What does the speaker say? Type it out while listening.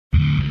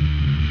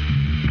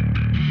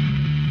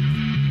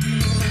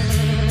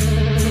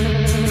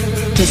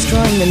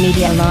destroying the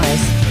media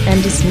lies,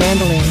 and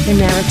dismantling the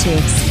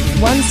narratives,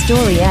 one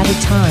story at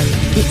a time.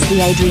 It's the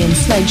Adrian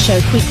Slade Show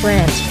Quick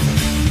Rant.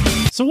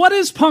 So what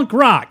is punk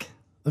rock?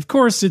 Of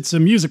course, it's a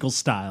musical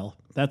style.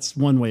 That's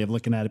one way of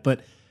looking at it, but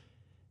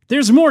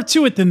there's more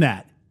to it than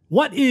that.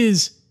 What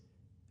is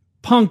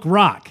punk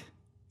rock?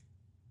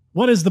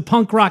 What is the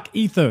punk rock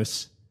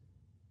ethos?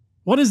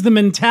 What is the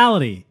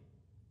mentality?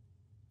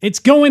 It's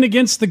going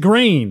against the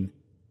grain.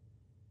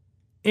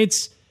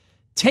 It's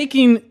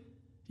taking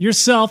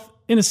yourself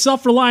in a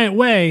self-reliant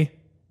way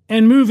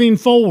and moving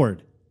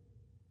forward.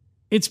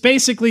 It's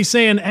basically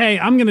saying, hey,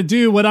 I'm going to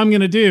do what I'm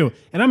going to do.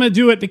 And I'm going to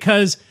do it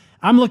because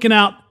I'm looking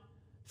out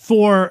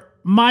for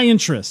my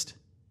interest.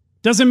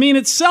 Doesn't mean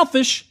it's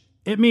selfish.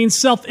 It means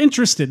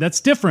self-interested.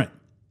 That's different.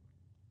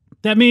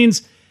 That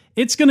means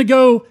it's going to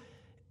go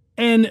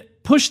and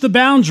push the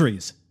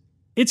boundaries.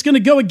 It's going to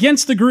go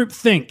against the group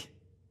think.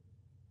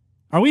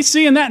 Are we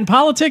seeing that in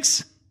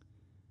politics?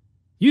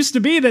 Used to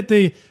be that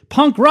the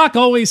punk rock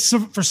always,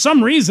 for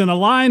some reason,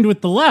 aligned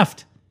with the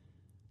left.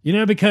 You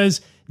know,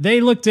 because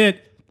they looked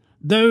at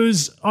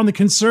those on the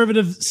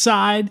conservative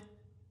side,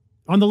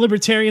 on the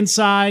libertarian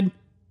side.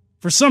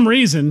 For some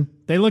reason,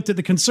 they looked at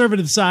the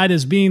conservative side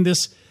as being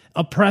this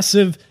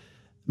oppressive,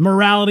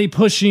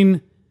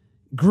 morality-pushing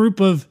group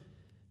of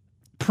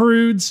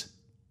prudes.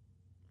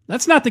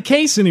 That's not the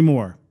case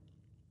anymore.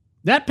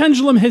 That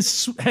pendulum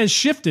has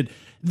shifted.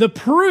 The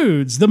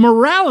prudes, the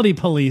morality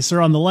police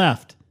are on the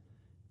left.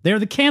 They're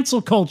the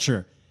cancel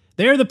culture.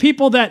 They're the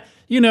people that,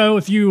 you know,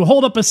 if you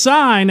hold up a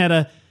sign at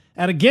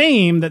a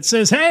game that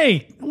says,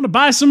 hey, I want to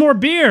buy some more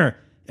beer,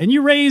 and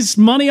you raise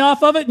money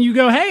off of it, and you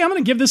go, hey, I'm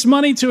going to give this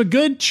money to a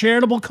good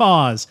charitable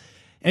cause,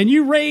 and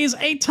you raise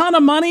a ton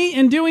of money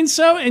in doing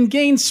so and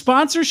gain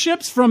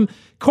sponsorships from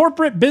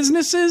corporate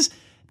businesses,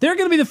 they're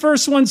going to be the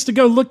first ones to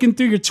go looking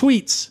through your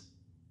tweets,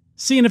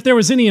 seeing if there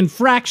was any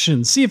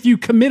infractions, see if you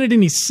committed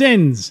any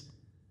sins.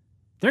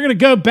 They're going to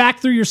go back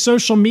through your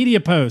social media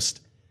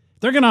post.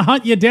 They're going to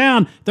hunt you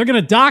down. They're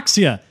going to dox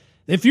you.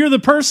 If you're the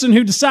person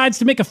who decides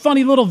to make a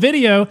funny little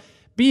video,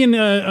 being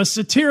a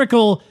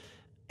satirical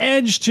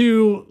edge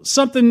to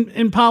something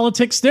in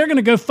politics, they're going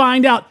to go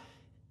find out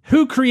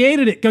who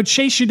created it, go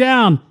chase you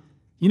down.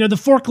 You know, the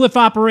forklift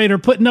operator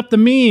putting up the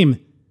meme.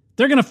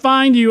 They're going to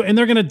find you and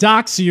they're going to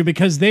dox you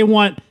because they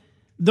want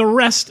the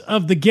rest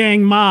of the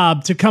gang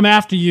mob to come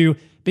after you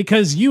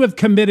because you have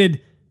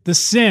committed the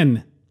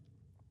sin.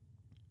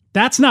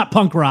 That's not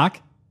punk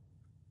rock.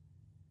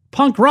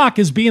 Punk rock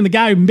is being the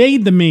guy who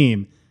made the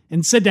meme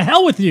and said, to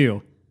hell with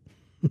you.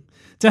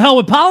 To hell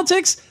with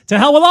politics. To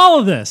hell with all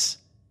of this.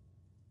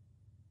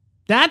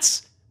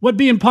 That's what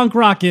being punk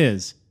rock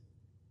is.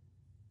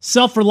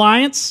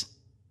 Self-reliance.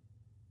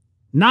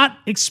 Not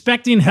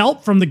expecting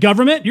help from the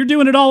government. You're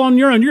doing it all on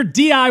your own. You're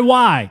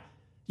DIY.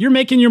 You're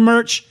making your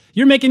merch.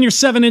 You're making your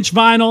 7-inch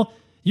vinyl.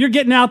 You're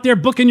getting out there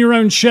booking your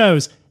own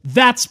shows.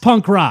 That's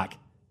punk rock.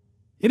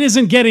 It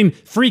isn't getting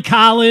free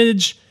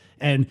college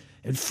and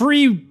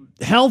free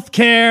health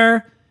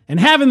care and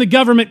having the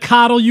government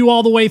coddle you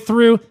all the way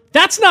through.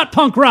 That's not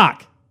punk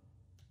rock.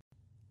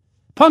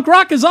 Punk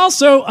rock is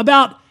also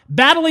about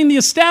battling the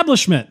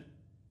establishment.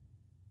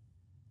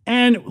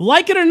 And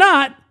like it or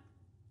not,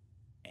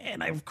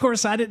 and of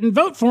course I didn't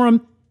vote for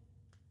him,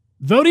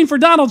 voting for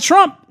Donald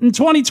Trump in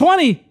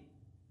 2020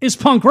 is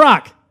punk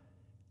rock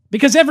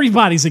because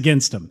everybody's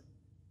against him.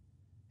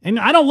 And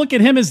I don't look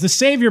at him as the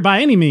savior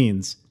by any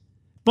means.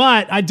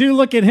 But I do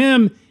look at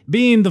him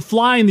being the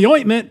fly in the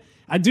ointment.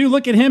 I do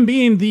look at him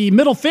being the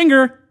middle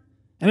finger.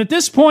 And at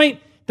this point,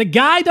 the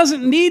guy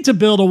doesn't need to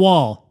build a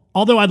wall,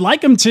 although I'd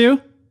like him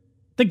to.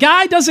 The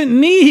guy doesn't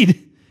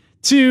need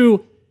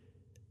to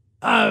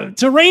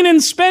rein in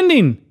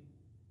spending.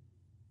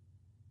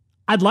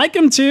 I'd like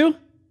him to.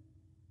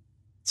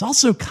 It's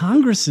also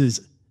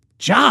Congress's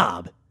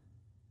job.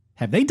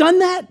 Have they done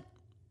that?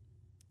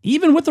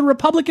 Even with the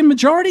Republican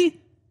majority?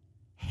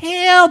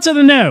 Hell to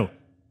the no.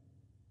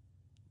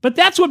 But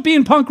that's what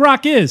being punk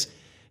rock is.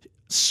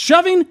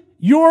 Shoving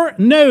your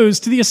nose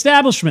to the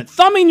establishment.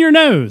 Thumbing your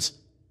nose.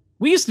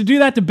 We used to do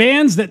that to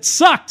bands that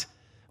sucked.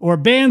 Or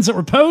bands that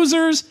were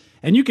posers.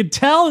 And you could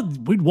tell,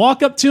 we'd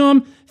walk up to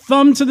them,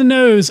 thumb to the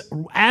nose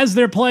as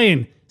they're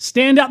playing.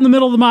 Stand out in the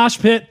middle of the mosh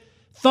pit,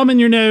 thumb in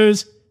your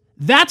nose.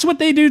 That's what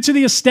they do to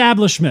the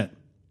establishment.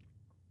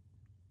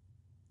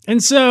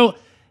 And so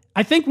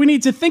I think we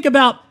need to think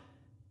about,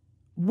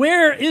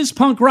 where is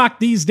punk rock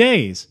these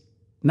days?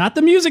 Not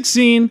the music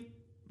scene.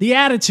 The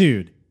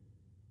attitude.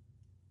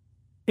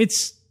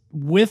 It's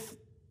with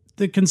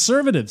the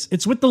conservatives.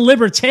 It's with the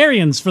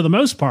libertarians for the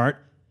most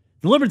part.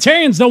 The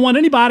libertarians don't want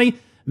anybody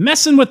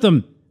messing with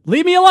them.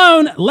 Leave me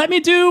alone. Let me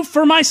do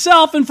for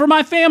myself and for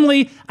my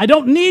family. I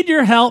don't need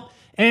your help.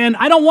 And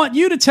I don't want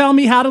you to tell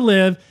me how to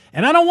live.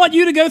 And I don't want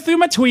you to go through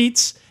my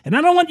tweets. And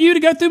I don't want you to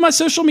go through my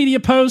social media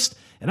posts.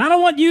 And I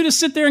don't want you to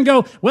sit there and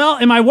go, well,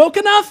 am I woke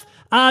enough?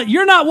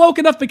 You're not woke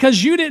enough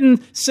because you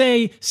didn't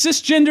say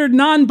cisgendered,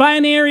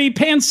 non-binary,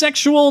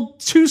 pansexual,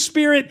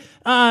 two-spirit,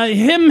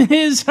 him,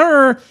 his,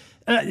 her.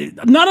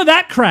 None of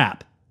that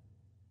crap.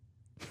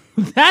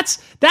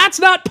 That's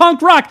not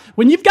punk rock.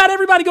 When you've got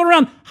everybody going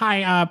around,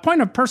 hi,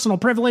 point of personal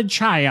privilege.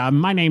 Hi,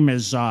 my name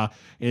is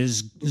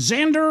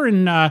Xander,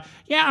 and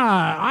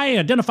I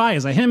identify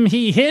as a him,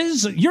 he,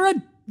 his.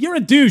 You're a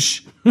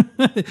douche.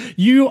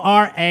 You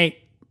are a.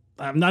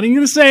 I'm not even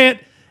going to say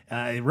it.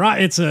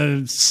 It's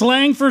a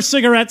slang for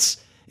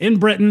cigarettes in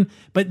Britain,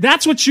 but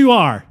that's what you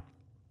are.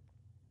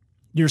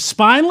 You're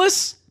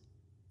spineless.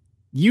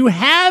 You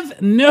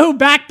have no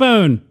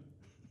backbone.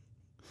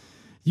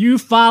 You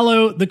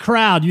follow the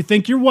crowd. You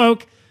think you're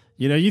woke.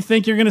 You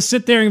think you're going to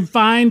sit there and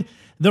find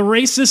the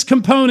racist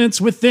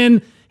components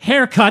within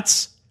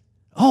haircuts.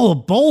 Oh,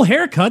 bowl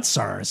haircuts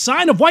are a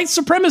sign of white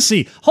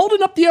supremacy.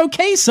 Holding up the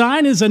OK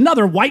sign is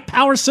another white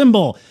power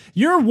symbol.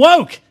 You're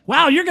woke.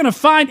 Wow, you're going to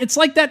find... It's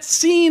like that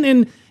scene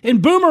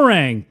in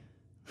Boomerang.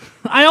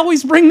 I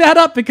always bring that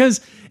up because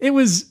it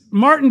was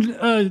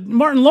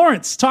Martin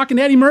Lawrence talking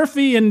to Eddie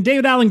Murphy and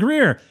David Alan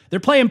Grier.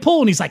 They're playing pool,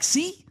 and he's like,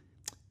 see?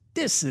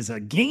 This is a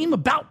game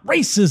about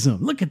racism.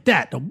 Look at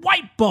that. The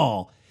white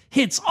ball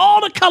hits all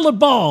the colored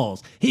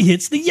balls. He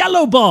hits the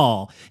yellow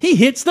ball. He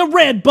hits the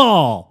red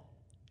ball.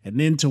 And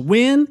then to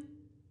win,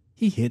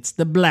 he hits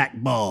the black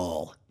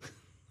ball.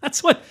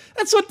 That's what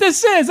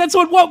this is. That's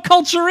what woke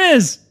culture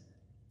is.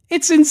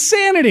 It's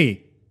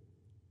insanity.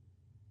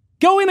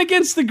 Going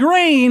against the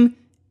grain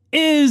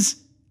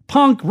is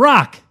punk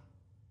rock.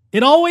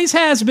 It always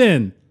has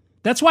been.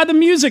 That's why the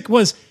music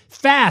was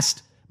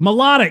fast,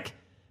 melodic,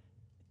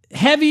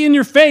 heavy in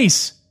your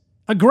face,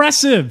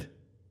 aggressive.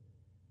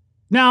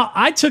 Now,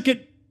 I took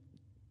it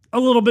a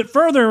little bit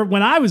further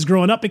when I was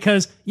growing up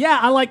because, yeah,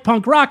 I like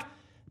punk rock,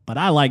 but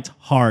I liked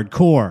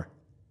hardcore.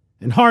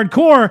 And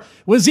hardcore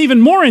was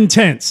even more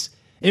intense.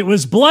 It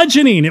was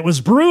bludgeoning. It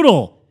was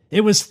brutal.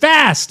 It was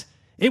fast.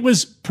 It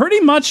was pretty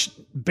much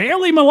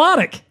barely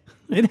melodic.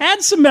 It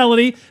had some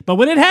melody, but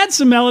when it had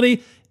some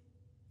melody,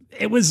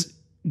 it was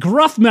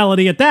gruff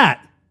melody at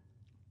that.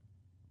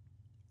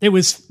 It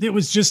was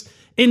just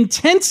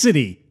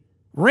intensity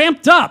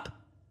ramped up.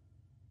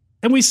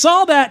 And we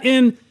saw that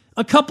in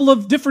a couple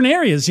of different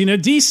areas.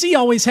 DC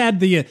always had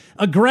the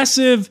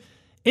aggressive,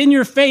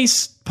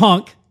 in-your-face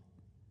punk,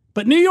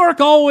 but New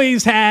York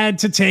always had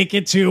to take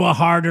it to a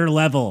harder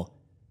level.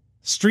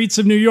 Streets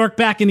of New York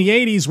back in the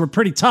 80s were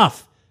pretty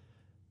tough.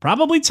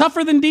 Probably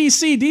tougher than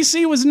DC.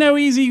 DC was no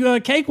easy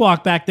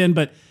cakewalk back then,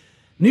 but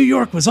New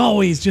York was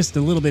always just a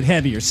little bit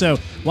heavier. So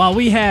while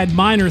we had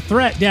Minor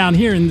Threat down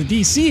here in the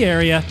DC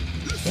area,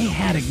 they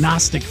had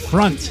Agnostic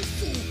Front.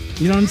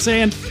 You know what I'm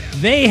saying?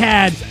 They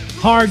had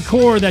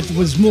hardcore that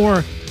was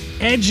more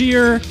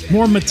edgier,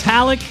 more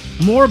metallic,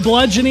 more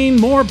bludgeoning,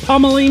 more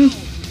pummeling.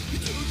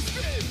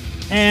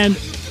 And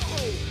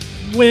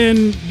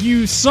when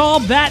you saw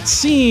that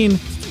scene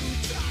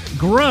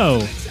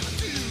grow,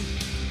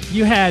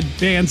 you had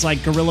bands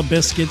like Gorilla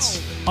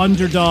Biscuits,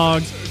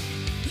 Underdog.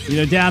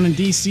 Down in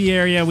DC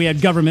area, we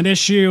had Government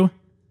Issue.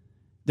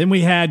 Then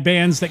we had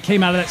bands that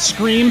came out of that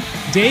Scream.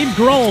 Dave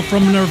Grohl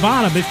from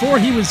Nirvana, before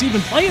he was even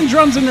playing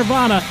drums in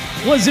Nirvana,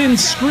 was in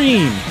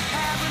Scream.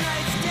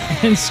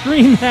 And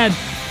Scream had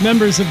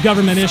members of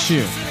Government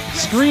Issue.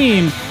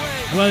 Scream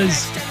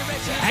was...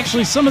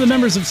 Actually, some of the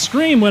members of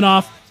Scream went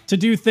off to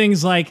do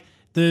things like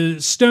the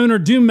stoner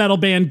doom metal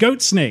band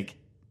Goatsnake.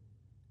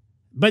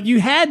 But you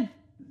had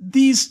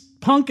these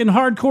punk and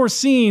hardcore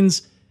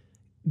scenes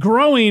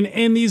growing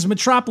in these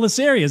metropolis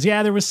areas.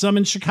 Yeah, there was some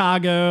in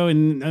Chicago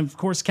and, of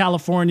course,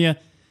 California.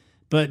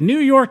 But New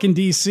York and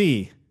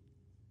D.C.,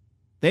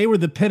 they were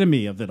the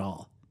epitome of it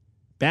all.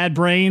 Bad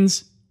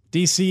Brains,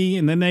 D.C.,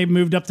 and then they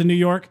moved up to New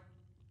York.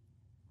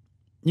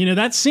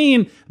 That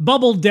scene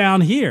bubbled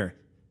down here.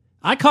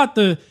 I caught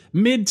the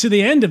mid to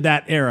the end of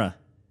that era.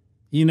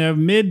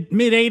 Mid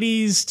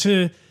 80s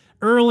to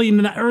early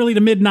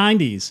to mid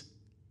 90s.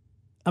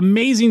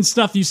 Amazing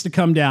stuff used to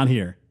come down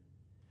here.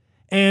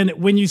 And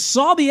when you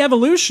saw the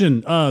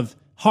evolution of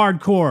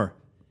hardcore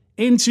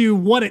into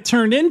what it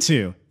turned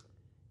into,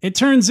 it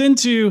turns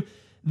into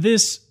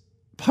this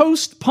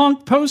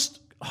post-punk,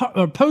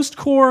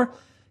 post-core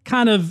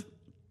kind of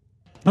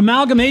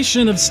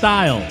amalgamation of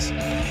styles.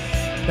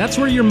 That's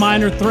where your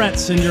Minor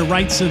Threats and your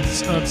Rites of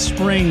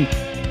Spring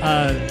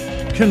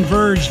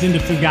converged into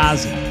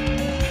Fugazi.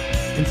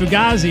 In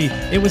Fugazi,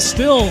 it was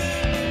still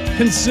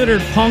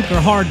considered punk or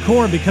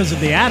hardcore because of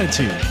the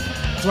attitude.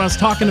 That's what I was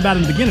talking about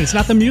in the beginning. It's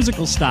not the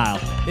musical style.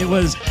 It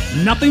was,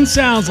 nothing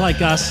sounds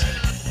like us.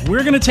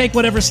 We're going to take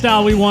whatever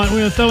style we want. We're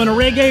going to throw in a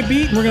reggae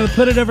beat, and we're going to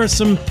put it over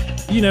some,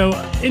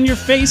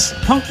 in-your-face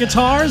punk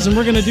guitars, and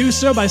we're going to do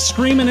so by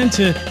screaming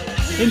into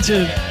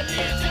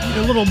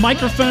little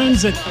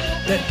microphones that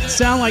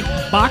sound like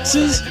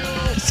boxes,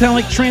 sound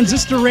like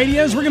transistor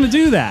radios. We're going to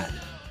do that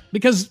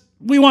because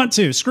we want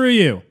to. Screw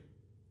you.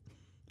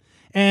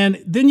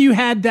 And then you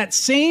had that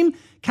same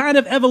kind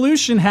of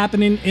evolution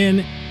happening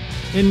in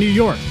New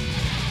York,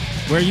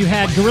 where you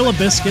had Gorilla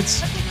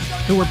Biscuits,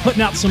 who were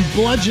putting out some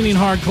bludgeoning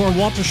hardcore,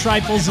 Walter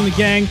Schreifels and the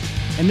gang,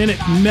 and then it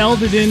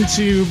melded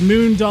into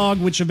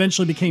Moondog, which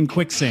eventually became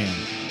Quicksand.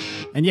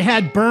 And you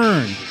had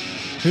Burn,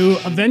 who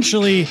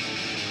eventually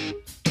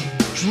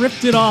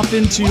drifted off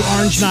into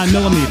Orange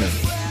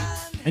 9mm.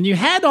 And you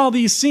had all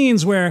these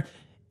scenes where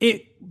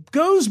it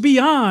goes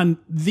beyond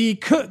the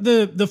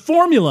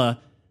formula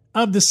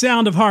of the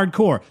sound of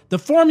hardcore, the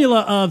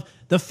formula of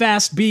the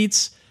fast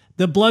beats,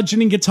 the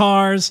bludgeoning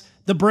guitars,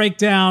 the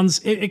breakdowns.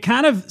 It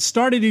kind of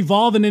started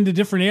evolving into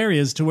different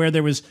areas to where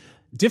there was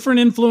different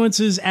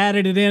influences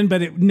added it in,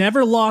 but it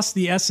never lost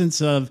the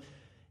essence of,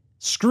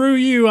 screw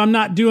you, I'm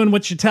not doing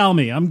what you tell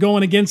me. I'm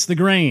going against the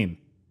grain.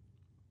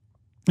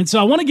 And so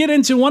I want to get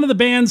into one of the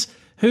bands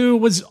who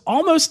was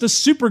almost a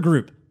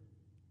supergroup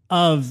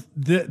of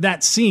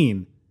that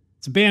scene.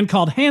 It's a band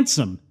called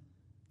Handsome.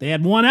 They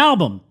had one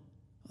album.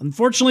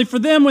 Unfortunately for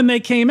them, when they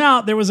came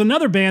out, there was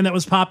another band that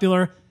was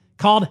popular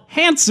called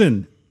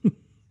Hanson.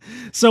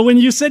 So when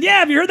you said, yeah,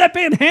 have you heard that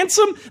band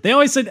Handsome? They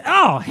always said,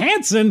 oh,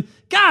 Hanson?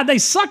 God, they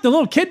sucked. The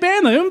little kid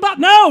band, the Umbop?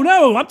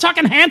 No, I'm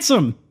talking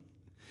Handsome,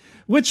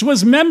 which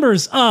was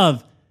members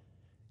of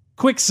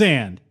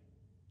Quicksand,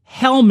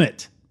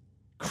 Helmet,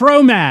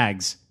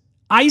 Cro-Mags,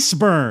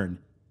 Iceburn.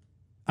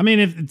 I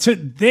mean,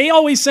 they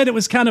always said it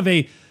was kind of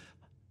a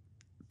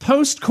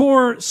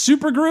post-core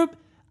supergroup.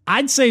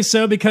 I'd say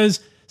so, because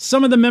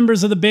some of the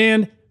members of the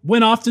band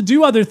went off to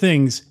do other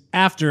things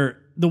after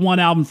the one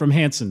album from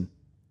Hanson,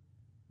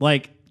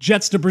 like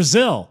Jets to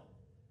Brazil,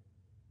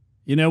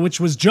 which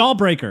was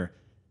Jawbreaker,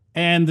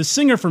 and the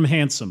singer from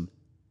Handsome,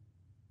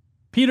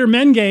 Peter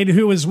Mengade,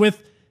 who was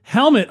with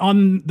Helmet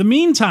on the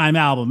Meantime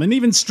album, and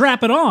even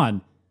Strap It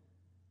On,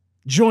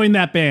 joined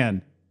that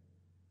band.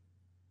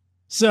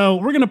 So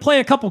we're going to play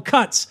a couple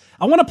cuts.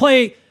 I want to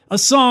play a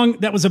song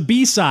that was a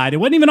B-side. It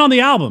wasn't even on the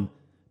album,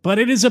 but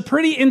it is a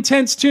pretty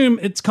intense tune.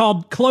 It's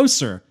called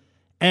Closer.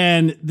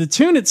 And the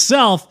tune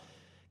itself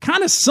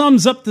kind of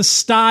sums up the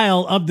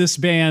style of this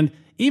band,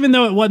 even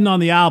though it wasn't on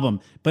the album.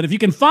 But if you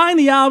can find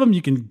the album,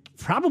 you can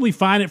probably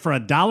find it for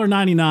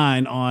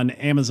 $1.99 on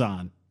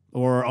Amazon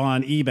or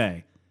on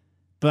eBay.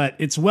 But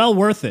it's well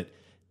worth it.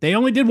 They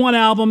only did one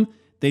album.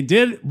 They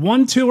did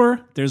one tour.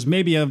 There's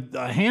maybe a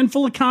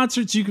handful of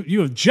concerts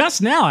you have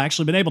just now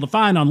actually been able to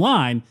find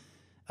online.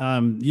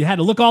 You had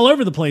to look all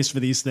over the place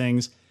for these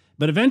things.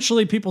 But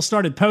eventually people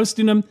started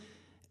posting them.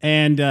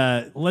 And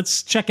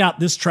let's check out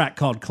this track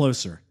called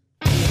Closer.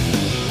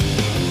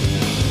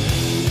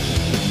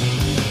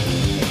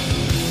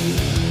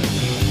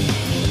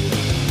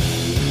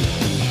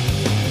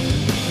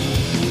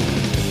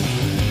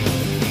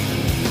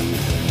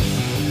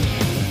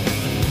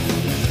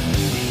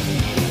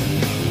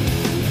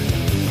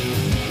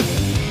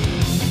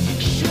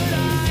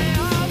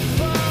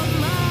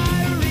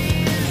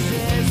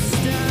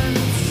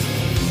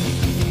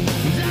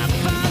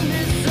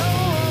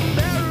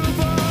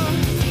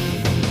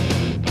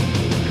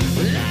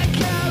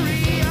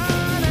 Carry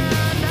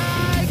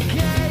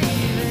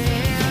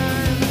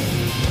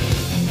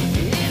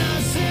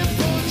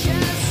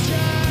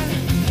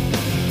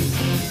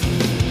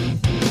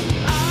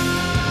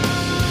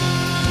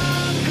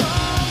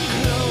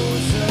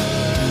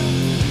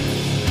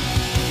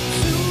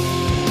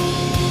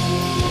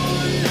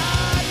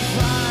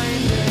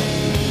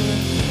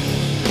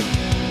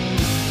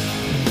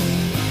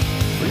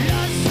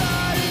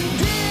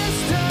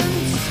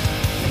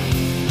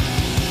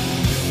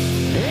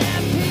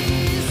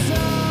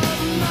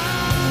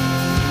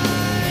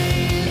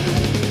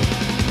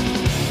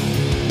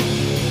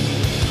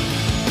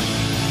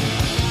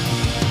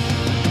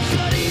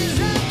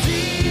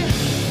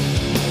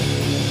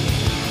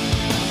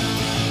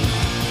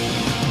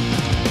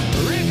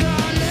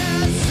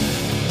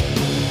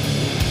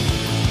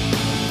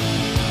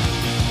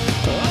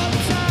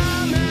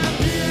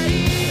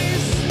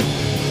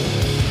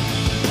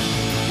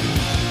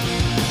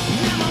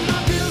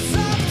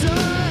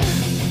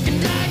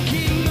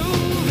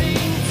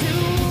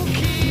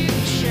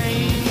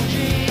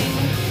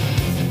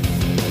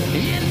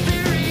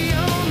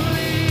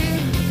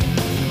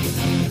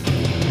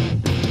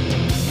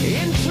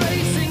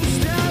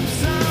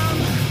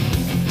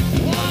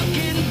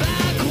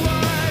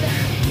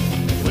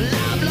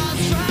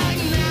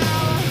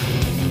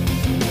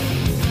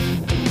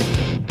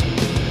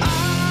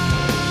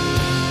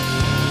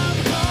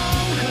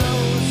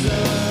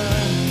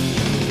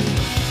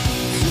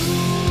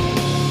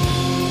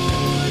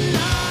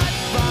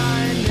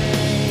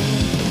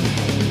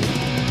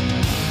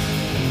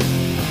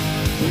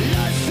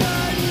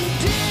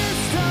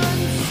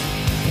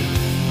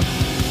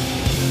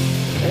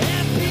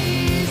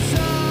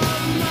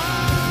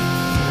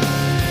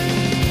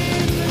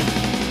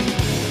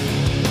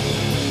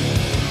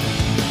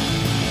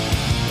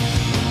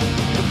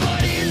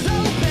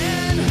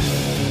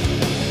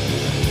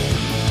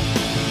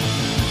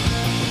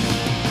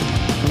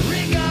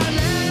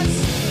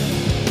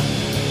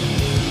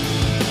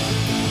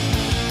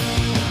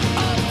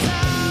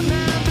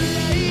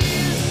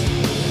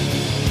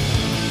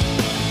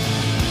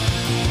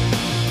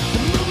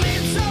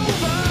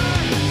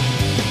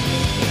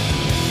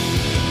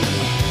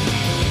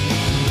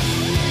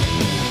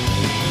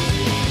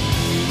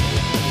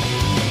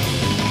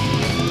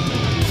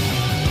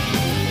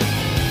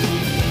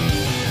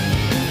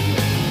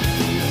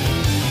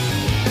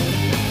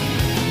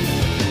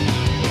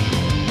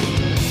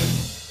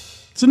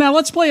So now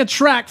let's play a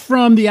track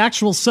from the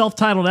actual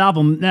self-titled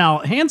album. Now,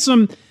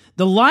 Handsome,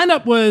 the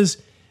lineup was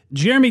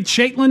Jeremy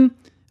Chaitlin.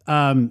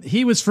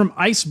 He was from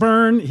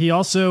Iceburn. He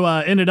also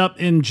ended up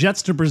in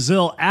Jets to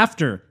Brazil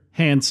after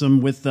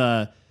Handsome with,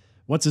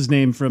 what's his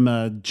name from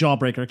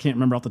Jawbreaker? I can't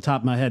remember off the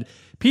top of my head.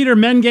 Peter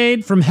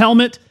Mengade from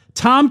Helmet.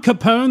 Tom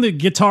Capone, the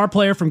guitar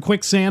player from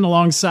Quicksand,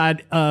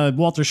 alongside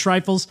Walter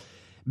Schreifels.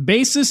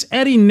 Bassist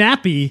Eddie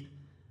Nappy.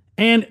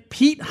 And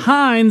Pete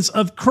Hines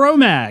of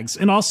Cro-Mags,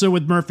 and also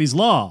with Murphy's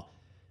Law.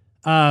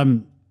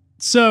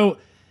 So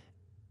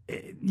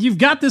you've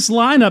got this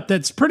lineup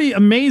that's pretty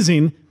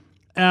amazing.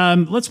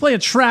 Let's play a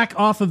track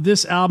off of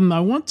this album. I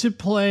want to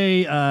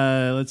play,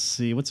 let's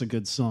see, what's a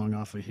good song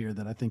off of here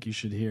that I think you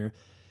should hear?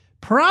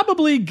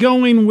 Probably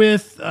going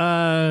with,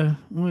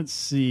 let's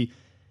see.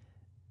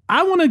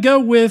 I want to go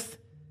with,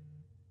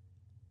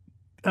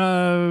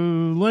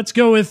 let's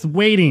go with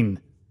Waiting.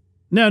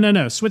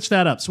 No. Switch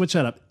that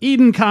up.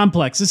 Eden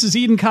Complex. This is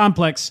Eden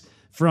Complex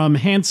from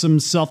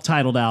Handsome's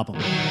self-titled album.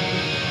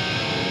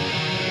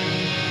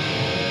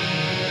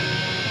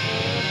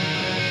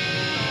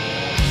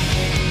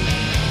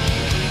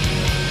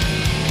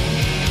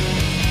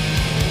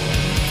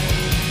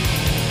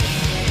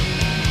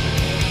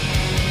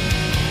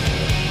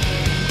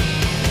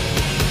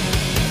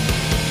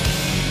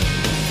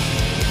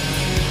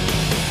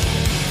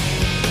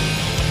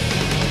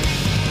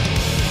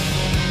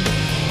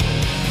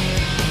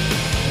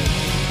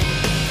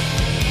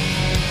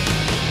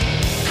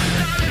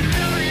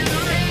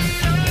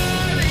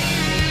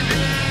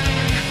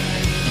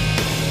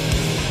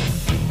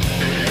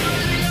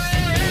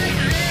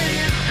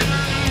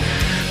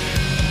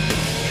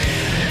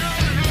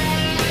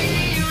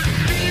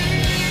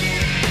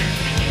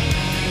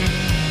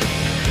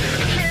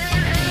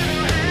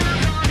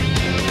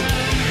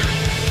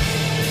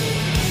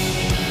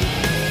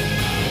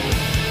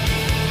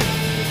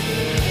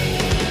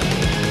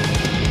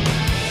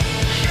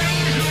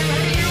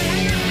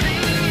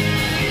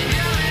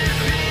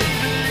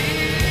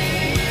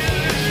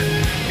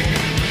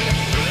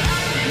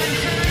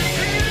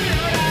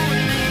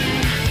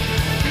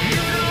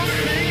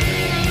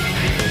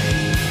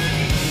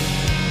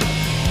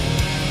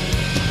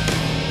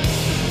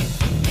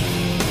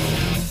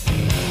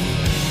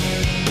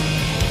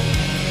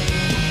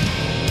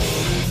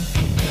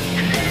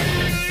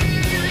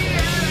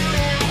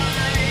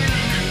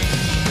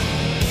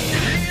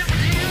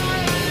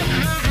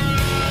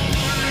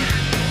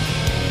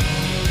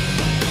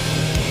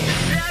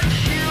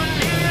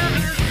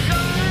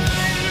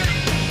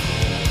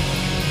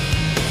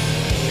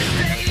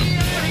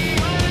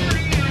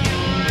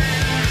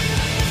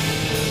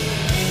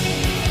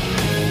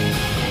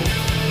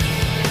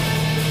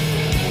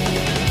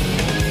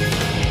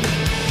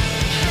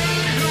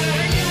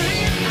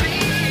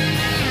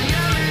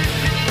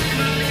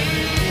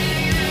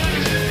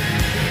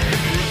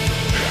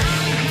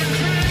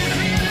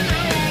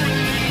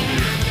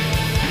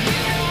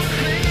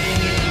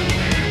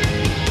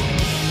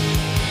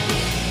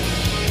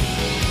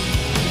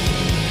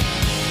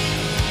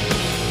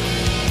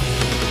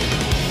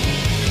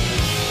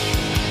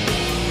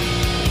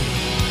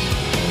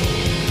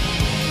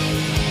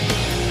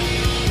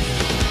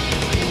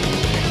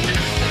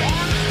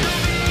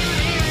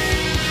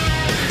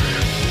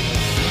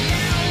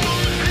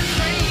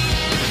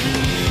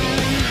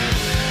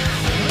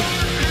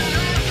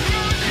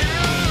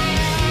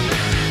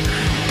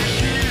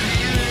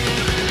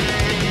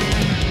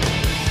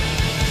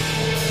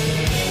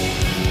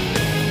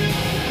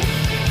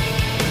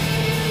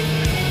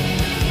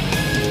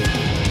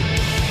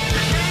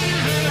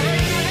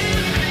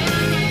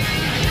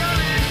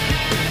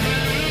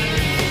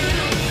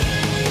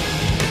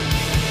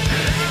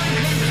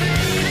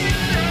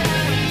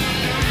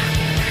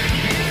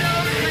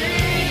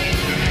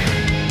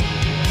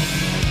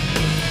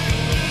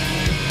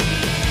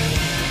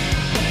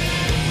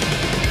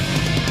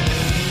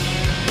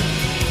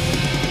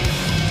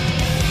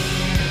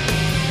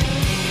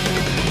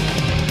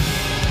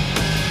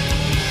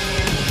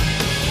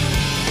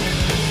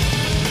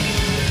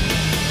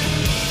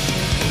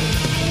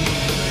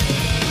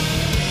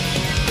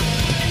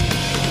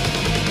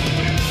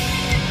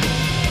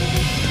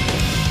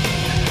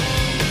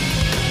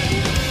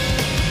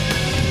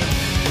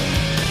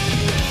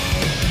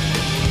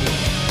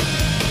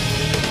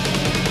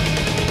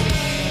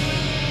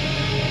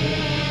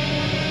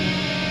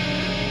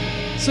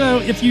 So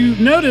if you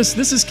notice,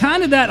 this is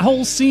kind of that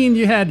whole scene.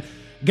 You had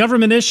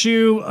Government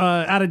Issue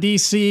out of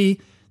DC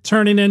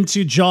turning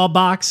into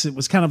Jawbox. It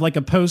was kind of like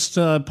a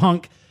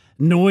post-punk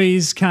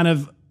noise kind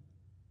of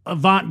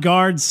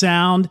avant-garde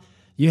sound.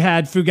 You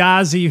had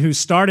Fugazi, who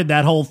started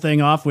that whole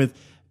thing off with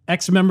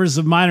ex-members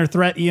of Minor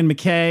Threat, Ian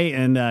MacKaye,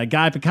 and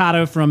Guy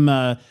Picciotto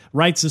from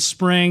Rites of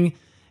Spring.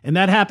 And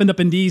that happened up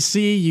in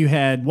D.C. You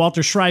had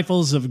Walter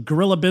Schreifels of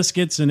Gorilla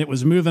Biscuits, and it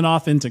was moving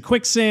off into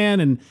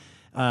Quicksand.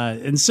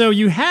 And so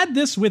you had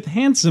this with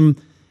Handsome,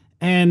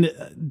 and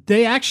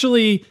they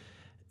actually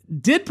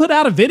did put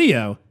out a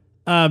video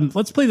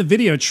Let's play the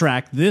video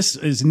track. This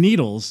is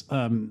Needles.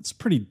 It's a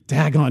pretty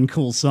daggone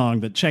cool song,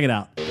 but check it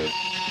out.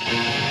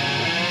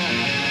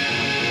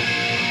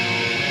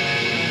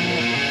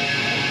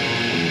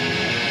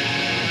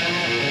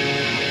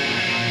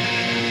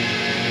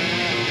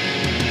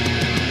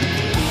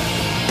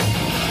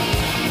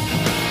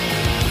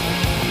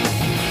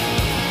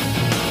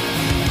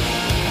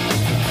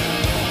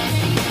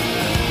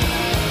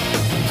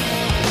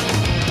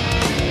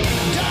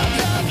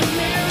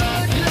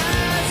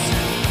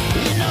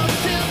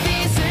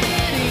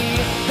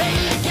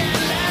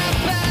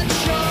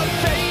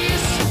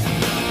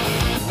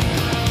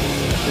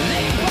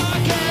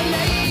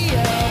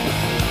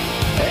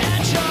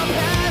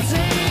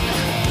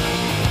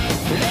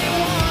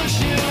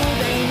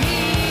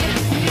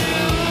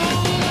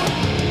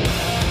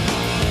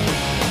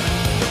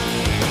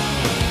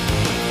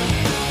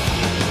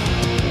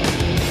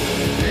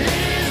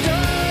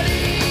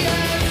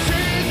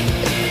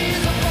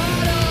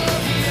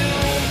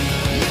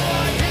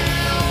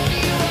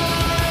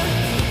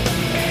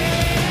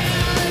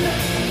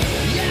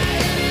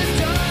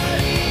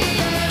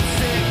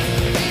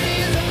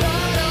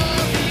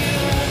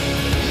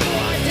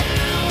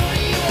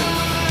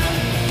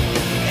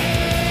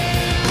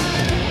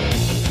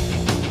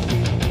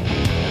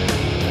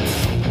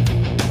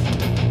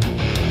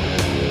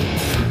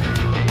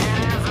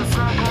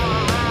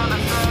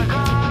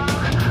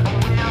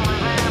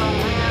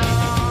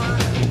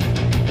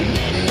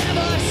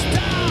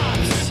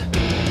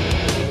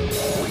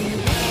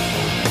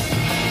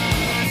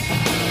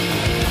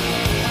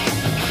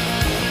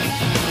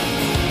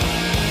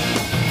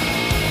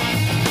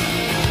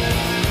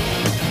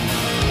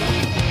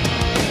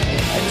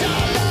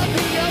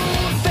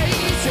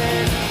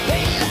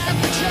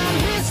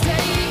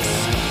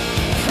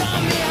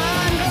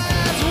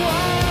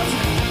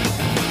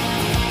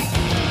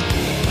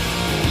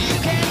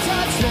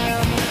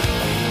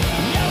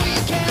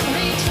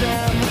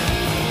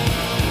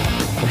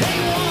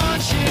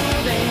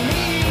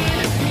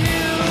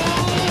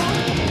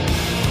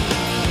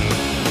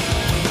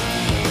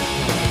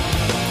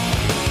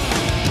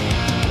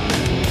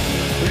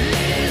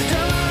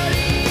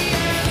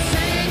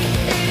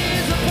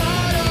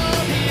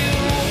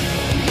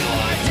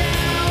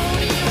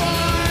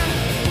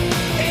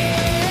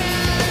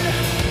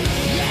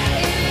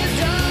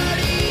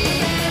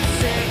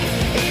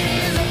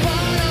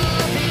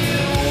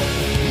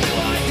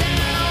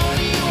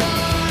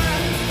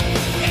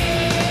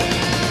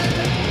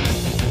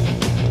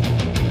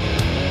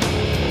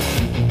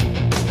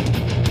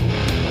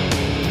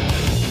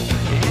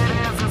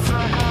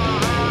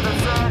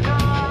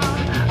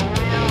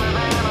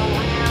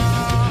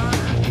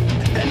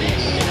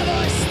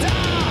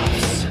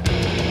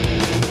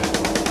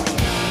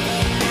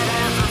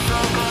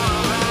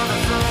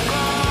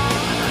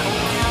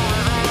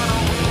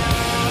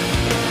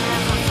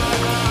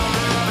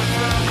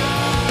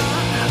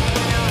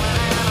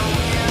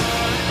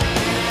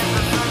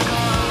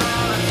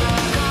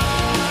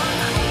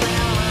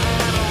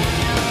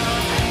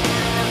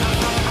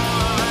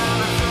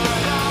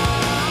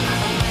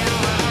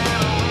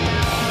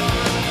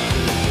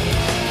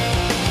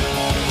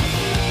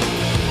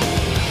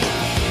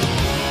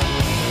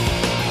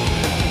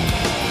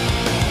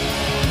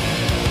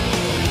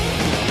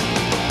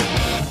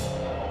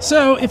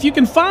 So if you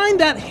can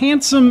find that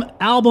handsome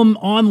album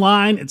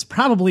online, it's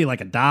probably like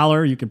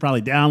 $1. You can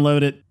probably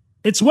download it.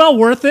 It's well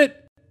worth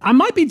it. I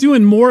might be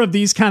doing more of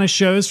these kind of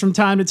shows from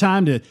time to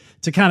time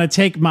to kind of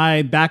take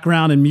my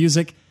background in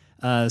music,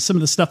 some of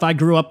the stuff I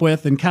grew up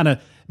with, and kind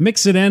of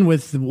mix it in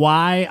with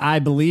why I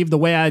believe the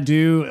way I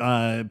do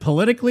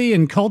politically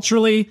and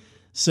culturally.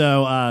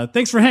 So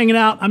thanks for hanging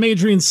out. I'm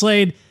Adrian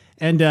Slade,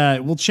 and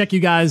we'll check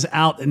you guys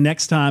out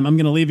next time. I'm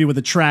going to leave you with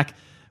a track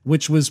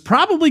which was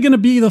probably going to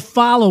be the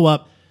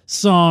follow-up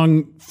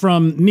song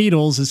from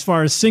Needles as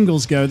far as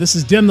singles go. This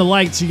is Dim the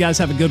Lights. You guys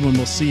have a good one.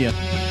 We'll see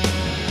you.